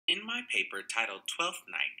In my paper titled Twelfth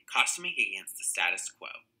Night, Costuming Against the Status Quo,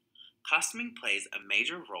 costuming plays a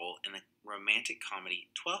major role in the romantic comedy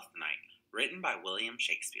Twelfth Night, written by William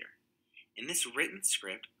Shakespeare. In this written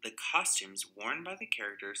script, the costumes worn by the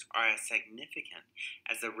characters are as significant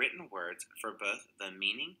as the written words for both the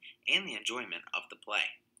meaning and the enjoyment of the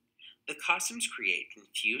play. The costumes create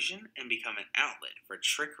confusion and become an outlet for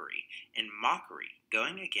trickery and mockery,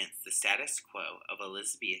 going against the status quo of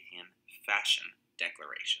Elizabethan fashion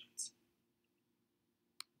declarations.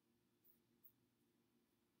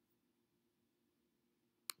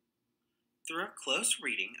 Through a close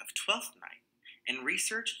reading of Twelfth Night and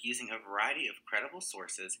research using a variety of credible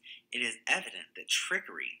sources, it is evident that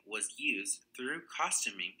trickery was used through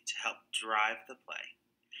costuming to help drive the play.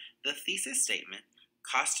 The thesis statement,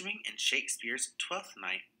 "Costuming in Shakespeare's Twelfth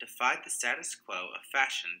Night defied the status quo of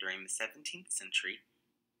fashion during the 17th century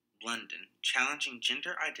London, challenging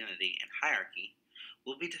gender identity and hierarchy,"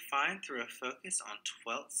 will be defined through a focus on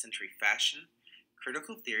 12th century fashion,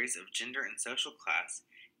 critical theories of gender and social class,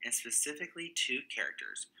 and specifically two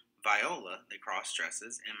characters, Viola, that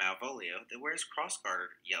cross-dresses, and Malvolio, that wears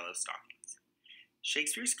cross-gartered yellow stockings.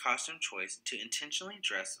 Shakespeare's costume choice to intentionally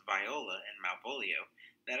dress Viola and Malvolio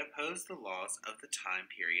that opposed the laws of the time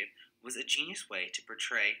period was a genius way to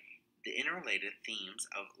portray the interrelated themes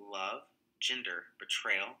of love, gender,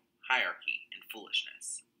 betrayal, hierarchy, and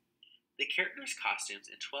foolishness. The characters' costumes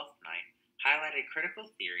in Twelfth Night highlighted critical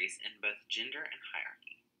theories in both gender and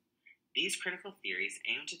hierarchy. These critical theories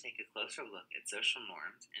aim to take a closer look at social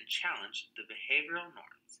norms and challenge the behavioral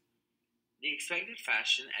norms. The expected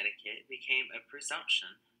fashion etiquette became a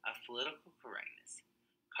presumption of political correctness.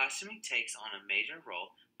 Costuming takes on a major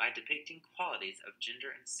role by depicting qualities of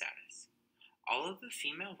gender and status. All of the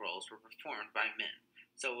female roles were performed by men,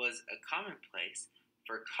 so it was a commonplace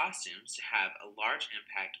for costumes to have a large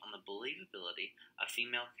impact on the believability of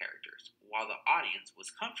female characters. While the audience was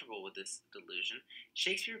comfortable with this delusion,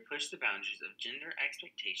 Shakespeare pushed the boundaries of gender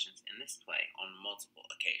expectations in this play on multiple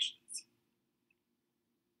occasions.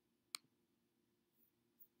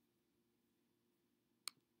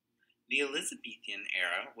 The Elizabethan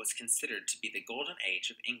era was considered to be the golden age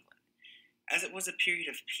of England, as it was a period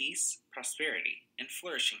of peace, prosperity, and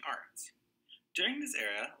flourishing arts. During this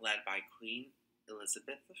era, led by Queen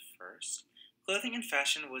Elizabeth I, clothing and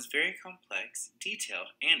fashion was very complex,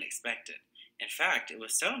 detailed, and expected. In fact, it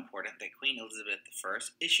was so important that Queen Elizabeth I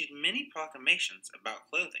issued many proclamations about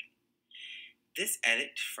clothing. This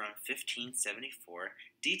edict from 1574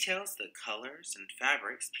 details the colors and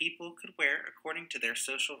fabrics people could wear according to their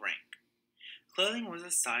social rank. Clothing was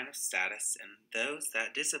a sign of status, and those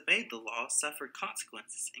that disobeyed the law suffered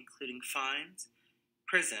consequences, including fines,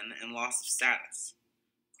 prison, and loss of status.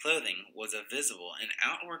 Clothing was a visible and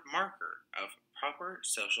outward marker of proper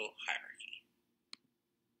social hierarchy.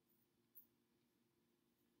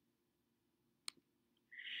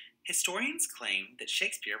 Historians claim that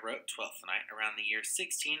Shakespeare wrote Twelfth Night around the year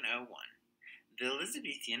 1601. The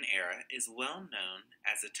Elizabethan era is well known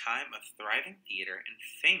as a time of thriving theater and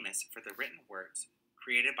famous for the written works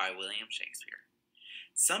created by William Shakespeare.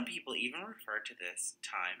 Some people even refer to this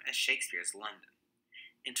time as Shakespeare's London.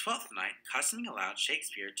 In Twelfth Night, costuming allowed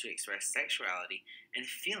Shakespeare to express sexuality and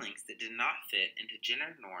feelings that did not fit into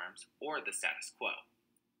gender norms or the status quo.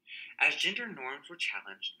 As gender norms were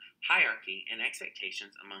challenged, hierarchy and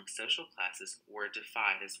expectations among social classes were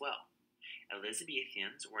defied as well.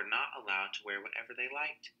 Elizabethans were not allowed to wear whatever they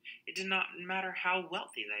liked. It did not matter how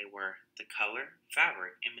wealthy they were. The color,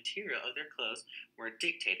 fabric, and material of their clothes were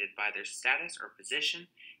dictated by their status or position,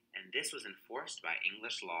 and this was enforced by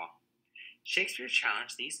English law. Shakespeare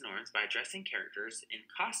challenged these norms by dressing characters in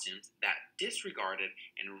costumes that disregarded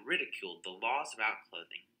and ridiculed the laws about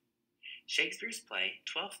clothing. Shakespeare's play,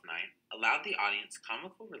 Twelfth Night, allowed the audience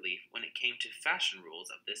comical relief when it came to fashion rules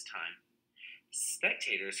of this time.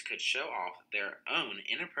 Spectators could show off their own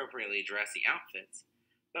inappropriately dressy outfits,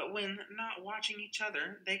 but when not watching each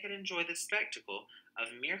other, they could enjoy the spectacle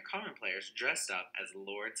of mere common players dressed up as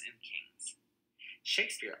lords and kings.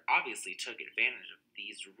 Shakespeare obviously took advantage of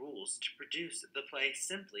these rules to produce the play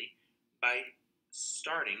simply by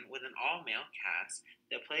starting with an all-male cast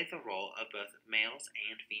that played the role of both males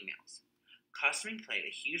and females. Costuming played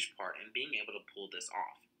a huge part in being able to pull this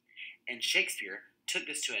off, and Shakespeare took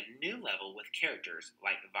this to a new level with characters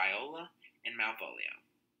like Viola and Malvolio.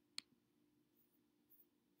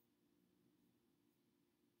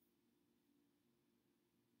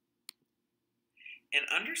 An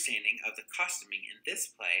understanding of the costuming in this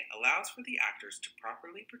play allows for the actors to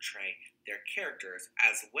properly portray their characters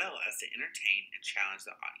as well as to entertain and challenge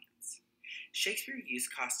the audience. Shakespeare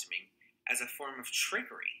used costuming as a form of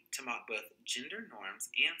trickery to mock both gender norms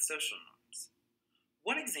and social norms.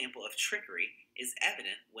 One example of trickery is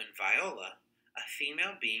evident when Viola, a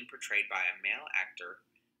female being portrayed by a male actor,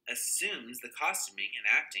 assumes the costuming and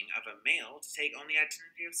acting of a male to take on the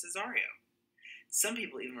identity of Cesario. Some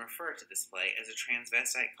people even refer to this play as a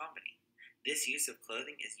transvestite comedy. This use of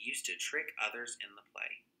clothing is used to trick others in the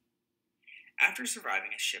play. After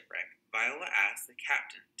surviving a shipwreck, Viola asks the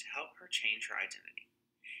captain to help her change her identity.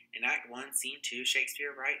 In Act 1, Scene 2,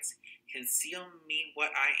 Shakespeare writes, "Conceal me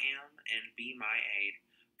what I am, and be my aid,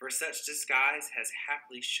 for such disguise as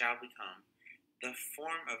haply shall become. The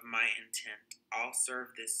form of my intent, I'll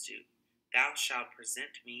serve this suit. Thou shalt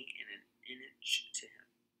present me in an image to him."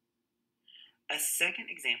 A second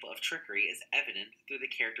example of trickery is evident through the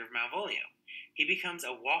character of Malvolio. He becomes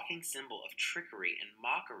a walking symbol of trickery and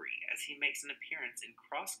mockery as he makes an appearance in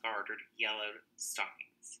cross-gartered yellow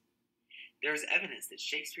stockings. There is evidence that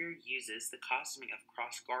Shakespeare uses the costuming of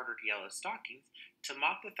cross-gartered yellow stockings to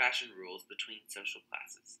mock the fashion rules between social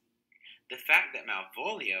classes. The fact that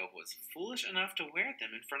Malvolio was foolish enough to wear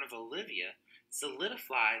them in front of Olivia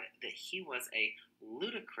solidified that he was a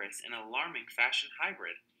ludicrous and alarming fashion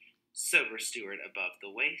hybrid, sober steward above the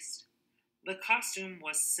waist. The costume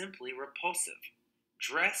was simply repulsive.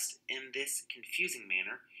 Dressed in this confusing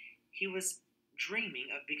manner, he was dreaming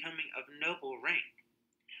of becoming of noble rank.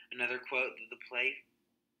 Another quote that the play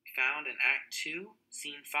found in Act 2,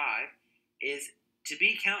 Scene 5, is, "To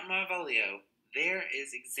be Count Malvolio, there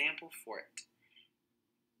is example for it.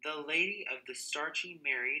 The lady of the starchy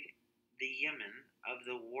married the yeoman of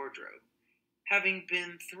the wardrobe. Having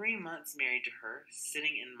been 3 months married to her,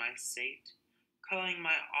 sitting in my state, calling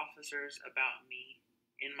my officers about me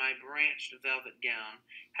in my branched velvet gown,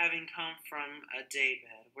 having come from a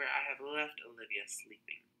day-bed where I have left Olivia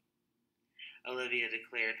sleeping." Olivia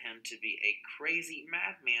declared him to be a crazy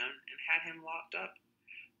madman and had him locked up.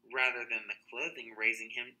 Rather than the clothing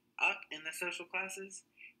raising him up in the social classes,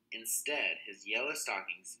 instead his yellow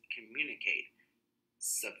stockings communicate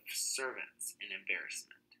subservience and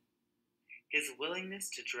embarrassment. His willingness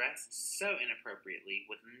to dress so inappropriately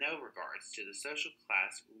with no regards to the social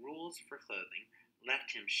class rules for clothing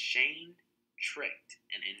left him shamed, tricked,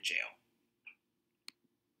 and in jail.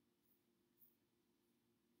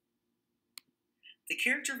 The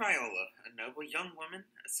character Viola, a noble young woman,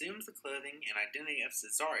 assumes the clothing and identity of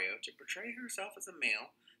Cesario to portray herself as a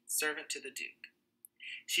male servant to the Duke.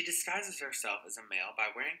 She disguises herself as a male by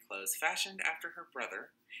wearing clothes fashioned after her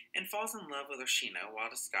brother and falls in love with Orsino while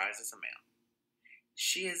disguised as a male.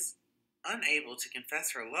 She is unable to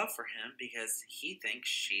confess her love for him because he thinks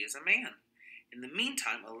she is a man. In the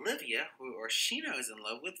meantime, Olivia, who Orsino is in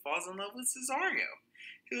love with, falls in love with Cesario,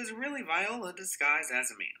 who is really Viola disguised as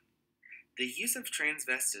a man. The use of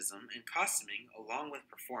transvestism and costuming, along with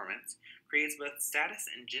performance, creates both status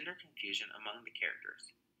and gender confusion among the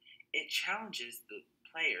characters. It challenges the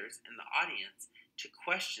players and the audience to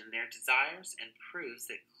question their desires and proves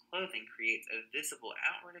that clothing creates a visible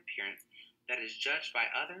outward appearance that is judged by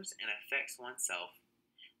others and affects oneself.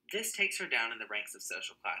 This takes her down in the ranks of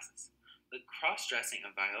social classes. The cross-dressing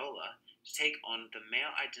of Viola to take on the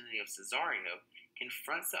male identity of Cesario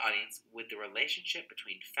confronts the audience with the relationship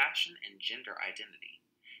between fashion and gender identity.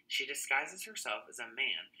 She disguises herself as a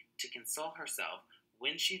man to console herself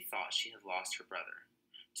when she thought she had lost her brother,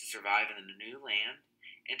 to survive in the new land,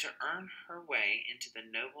 and to earn her way into the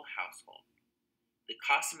noble household. The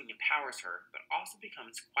costuming empowers her, but also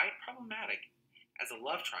becomes quite problematic as a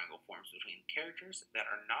love triangle forms between characters that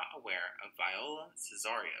are not aware of Viola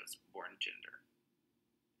Cesario's born gender.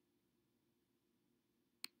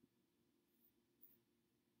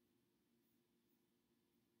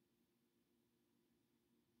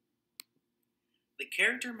 The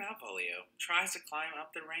character Malvolio tries to climb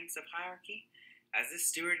up the ranks of hierarchy as this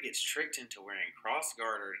steward gets tricked into wearing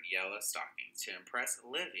cross-gartered yellow stockings to impress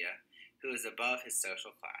Olivia, who is above his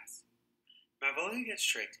social class. Malvolio gets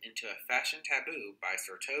tricked into a fashion taboo by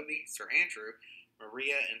Sir Toby, Sir Andrew,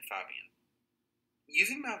 Maria, and Fabian.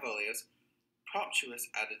 Using Malvolio's promptuous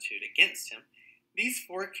attitude against him, these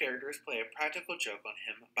 4 characters play a practical joke on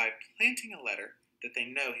him by planting a letter that they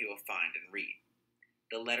know he will find and read.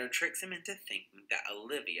 The letter tricks him into thinking that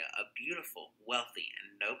Olivia, a beautiful, wealthy,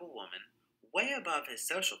 and noble woman, way above his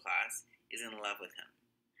social class, is in love with him.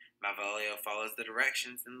 Malvolio follows the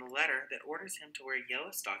directions in the letter that orders him to wear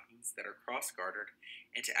yellow stockings that are cross-gartered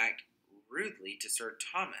and to act rudely to Sir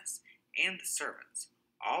Thomas and the servants,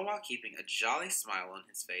 all while keeping a jolly smile on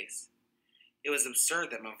his face. It was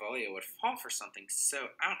absurd that Malvolio would fall for something so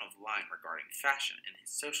out of line regarding fashion and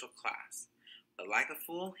his social class, but like a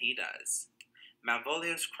fool, he does.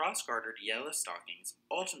 Malvolio's cross-gartered yellow stockings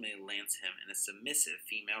ultimately lands him in a submissive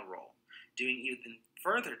female role, doing even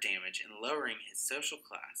further damage in lowering his social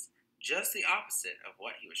class, just the opposite of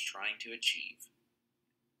what he was trying to achieve.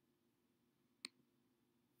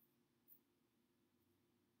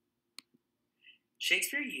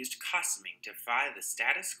 Shakespeare used costuming to defy the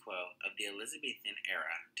status quo of the Elizabethan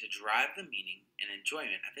era to drive the meaning and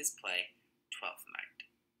enjoyment of his play, Twelfth Night.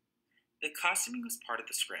 The costuming was part of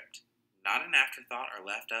the script, not an afterthought or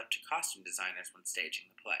left up to costume designers when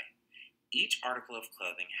staging the play. Each article of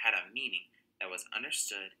clothing had a meaning that was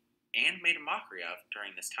understood and made a mockery of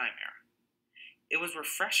during this time era. It was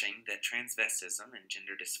refreshing that transvestism and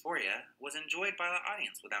gender dysphoria was enjoyed by the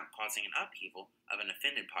audience without causing an upheaval of an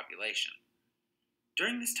offended population.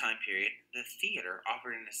 During this time period, the theater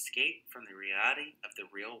offered an escape from the reality of the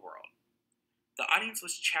real world. The audience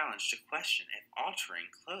was challenged to question if altering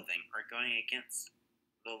clothing or going against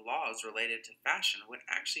the laws related to fashion would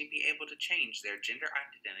actually be able to change their gender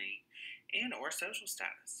identity and or social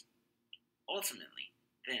status. Ultimately,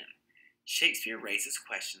 then, Shakespeare raises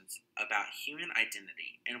questions about human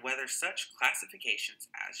identity and whether such classifications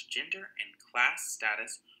as gender and class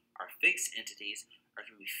status are fixed entities or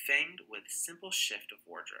can be feigned with a simple shift of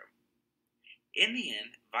wardrobe. In the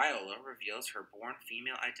end, Viola reveals her born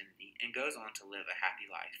female identity and goes on to live a happy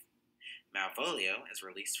life. Malvolio is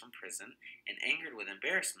released from prison and angered with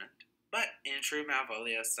embarrassment, but in true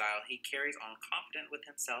Malvolio style, he carries on confident with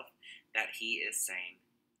himself that he is sane.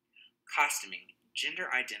 Costuming, gender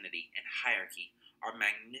identity, and hierarchy are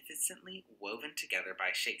magnificently woven together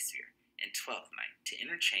by Shakespeare in Twelfth Night to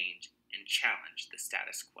interchange and challenge the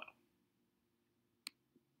status quo.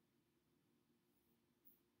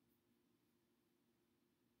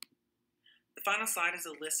 The final slide is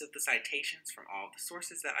a list of the citations from all of the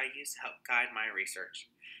sources that I used to help guide my research.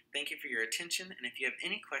 Thank you for your attention, and if you have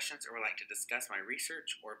any questions or would like to discuss my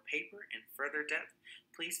research or paper in further depth,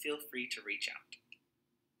 please feel free to reach out.